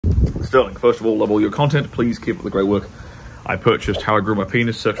Sterling, first of all, love all your content. Please keep up the great work. I purchased How I Grew My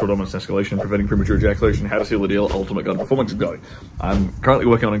Penis, Sexual Dominance Escalation, Preventing Premature Ejaculation, How to Seal the Deal, Ultimate Gun Performance Guide. I'm currently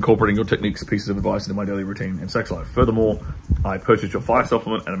working on incorporating your techniques, pieces of advice into my daily routine and sex life. Furthermore, I purchased your fire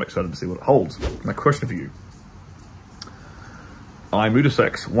supplement and I'm excited to see what it holds. My question for you. I'm new to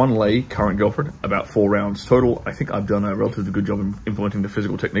sex, one lay, current girlfriend, about 4 rounds total. I think I've done a relatively good job in implementing the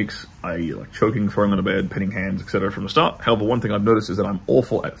physical techniques. I like choking, throwing on the bed, pinning hands, etc. from the start. However, one thing I've noticed is that I'm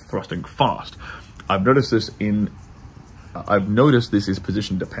awful at thrusting fast. I've noticed this is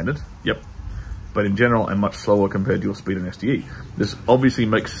position dependent, yep, but in general I'm much slower compared to your speed and SDE. This obviously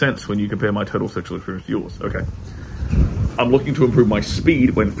makes sense when you compare my total sexual experience to yours. Okay, I'm looking to improve my speed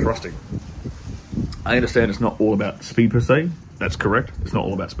when thrusting. I understand it's not all about speed per se. That's correct. It's not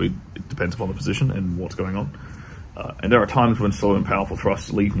all about speed. It depends upon the position and what's going on. And there are times when slow and powerful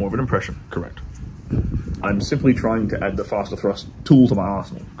thrusts leave more of an impression. Correct. I'm simply trying to add the faster thrust tool to my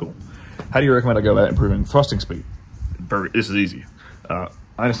arsenal. Cool. How do you recommend I go about improving thrusting speed? This is easy. I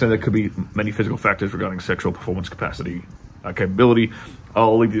understand there could be many physical factors regarding sexual performance capacity, capability.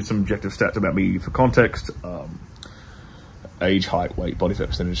 I'll leave you some objective stats about me for context. Age, height, weight, body fat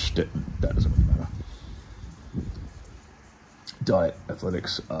percentage, that doesn't really matter. Diet,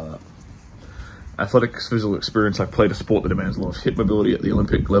 athletics, physical experience. I've played a sport that demands a lot of hip mobility at the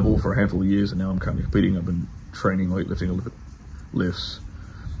Olympic level for a handful of years, and now I'm currently competing. I've been training weightlifting, Olympic lifts.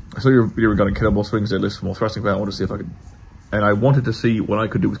 I saw your video regarding kettlebell swings, deadlifts for more thrusting power. I wanted to see if I could, and I wanted to see what I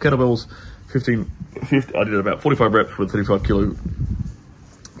could do with kettlebells. 50, I did about 45 reps with 35 kilo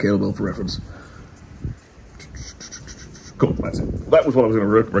kettlebell for reference. Cool, that's it. That was what I was going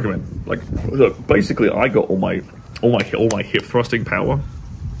to recommend. Like, look, basically, I got all my hip thrusting power.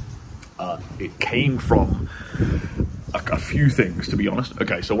 It came from a few things, to be honest.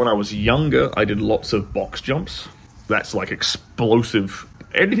 Okay, so when I was younger, I did lots of box jumps. That's like explosive,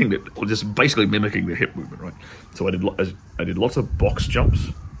 anything that was just basically mimicking the hip movement, right? So I did lots of box jumps,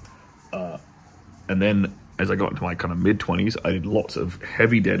 and then as I got into my kind of mid-20s, I did lots of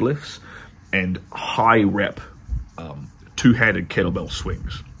heavy deadlifts and high rep two-handed kettlebell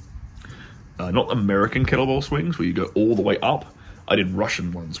swings. Not American kettlebell swings where you go all the way up. I did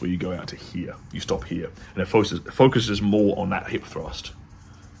Russian ones where you go out to here, you stop here, and it focuses more on that hip thrust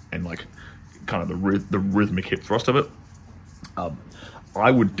and like kind of the rhythmic hip thrust of it.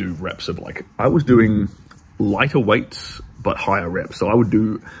 I would do reps of like, I was doing lighter weights but higher reps. So I would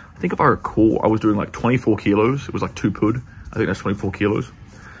do, I think if I recall, I was doing like 24 kilos. It was like 2 pud. I think that's 24 kilos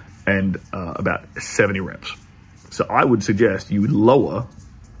and about 70 reps. So I would suggest you would lower.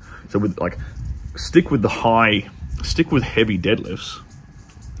 So with like, stick with heavy deadlifts,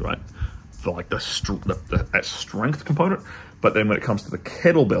 right? For like that strength component. But then when it comes to the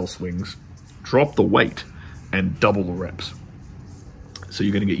kettlebell swings, drop the weight and double the reps. So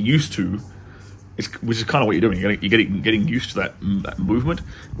you're going to get used to, which is kind of what you're doing. You're getting used to that movement,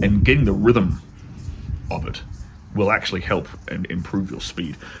 and getting the rhythm of it will actually help and improve your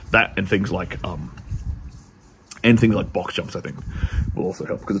speed. That and things like box jumps, I think, will also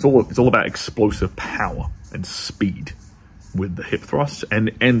help, because it's all about explosive power and speed with the hip thrusts and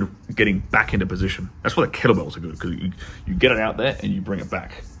getting back into position. That's why the kettlebells are good, because you get it out there and you bring it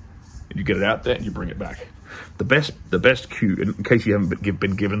back, and you get it out there and you bring it back. The best cue, in case you haven't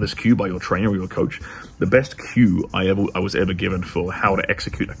been given this cue by your trainer or your coach, the best cue I was ever given for how to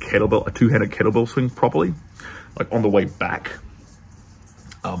execute a two-handed kettlebell swing properly, like on the way back.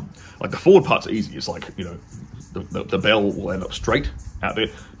 Like the forward part's easy. It's like, you know, the bell will end up straight out there.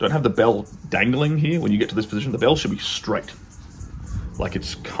 Don't have the bell dangling here when you get to this position. The bell should be straight, like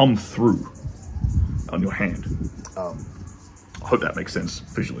it's come through on your hand. I hope that makes sense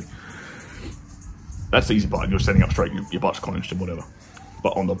visually. That's the easy part. You're standing up straight, your butt's clenched and whatever.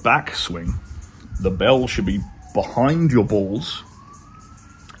 But on the back swing, the bell should be behind your balls,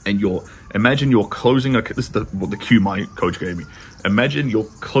 and imagine you're closing this is the cue my coach gave me. Imagine you're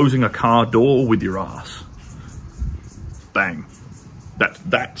closing a car door with your ass. Bang. That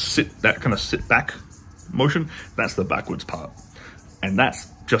kind of sit back motion, that's the backwards part. And that's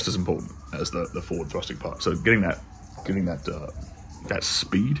just as important as the forward thrusting part. So getting that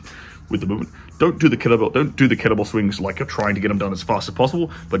speed with the movement. Don't do the kettlebell swings like you're trying to get them done as fast as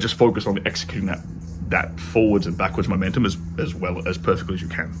possible, but just focus on executing that forwards and backwards momentum as well as perfectly as you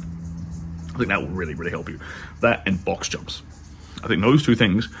can. I think that will really, really help you. That and box jumps. I think those two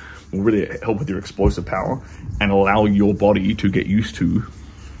things will really help with your explosive power and allow your body to get used to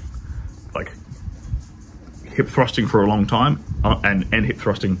like hip thrusting for a long time and hip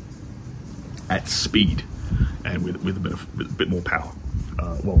thrusting at speed and with a bit more power.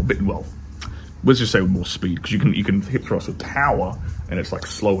 let's just say with more speed, because you can hip thrust with power, and it's like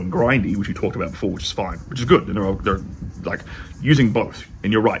slow and grindy, which we talked about before, which is fine, which is good. And they're like using both.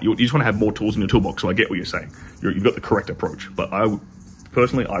 And you're right, you just want to have more tools in your toolbox. So I get what you're saying. You've got the correct approach. But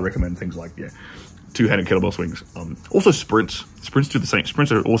personally, I recommend things like two-handed kettlebell swings. Also sprints. Sprints do the same.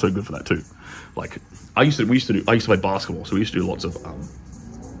 Sprints are also good for that too. Like I used to play basketball, so we used to do lots of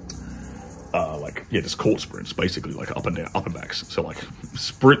just court sprints, basically, like up and down, up and backs. So like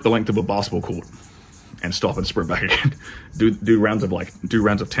sprint the length of a basketball court and stop and sprint back again. do rounds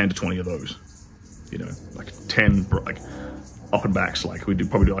of 10 to 20 of those. You know, like 10 like up and backs. Like we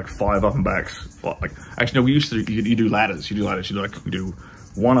probably do like 5 up and backs. Like actually no, we used to you do ladders. You do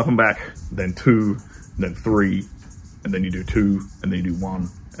 1 up and back, then 2, then 3, and then you do 2, and then you do 1,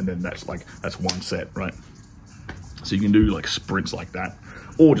 and then that's 1 set, right? So you can do like sprints like that,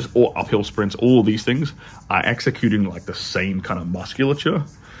 or uphill sprints. All of these things are executing like the same kind of musculature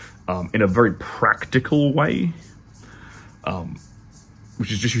in a very practical way,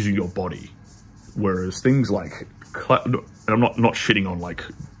 which is just using your body. Whereas things like, and I'm not shitting on like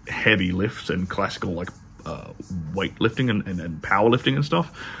heavy lifts and classical like weightlifting and powerlifting and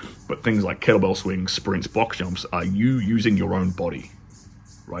stuff, but things like kettlebell swings, sprints, box jumps are you using your own body,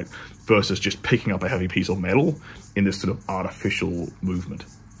 right? Versus just picking up a heavy piece of metal in this sort of artificial movement.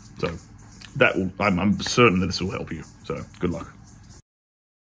 So I'm certain that this will help you. So good luck.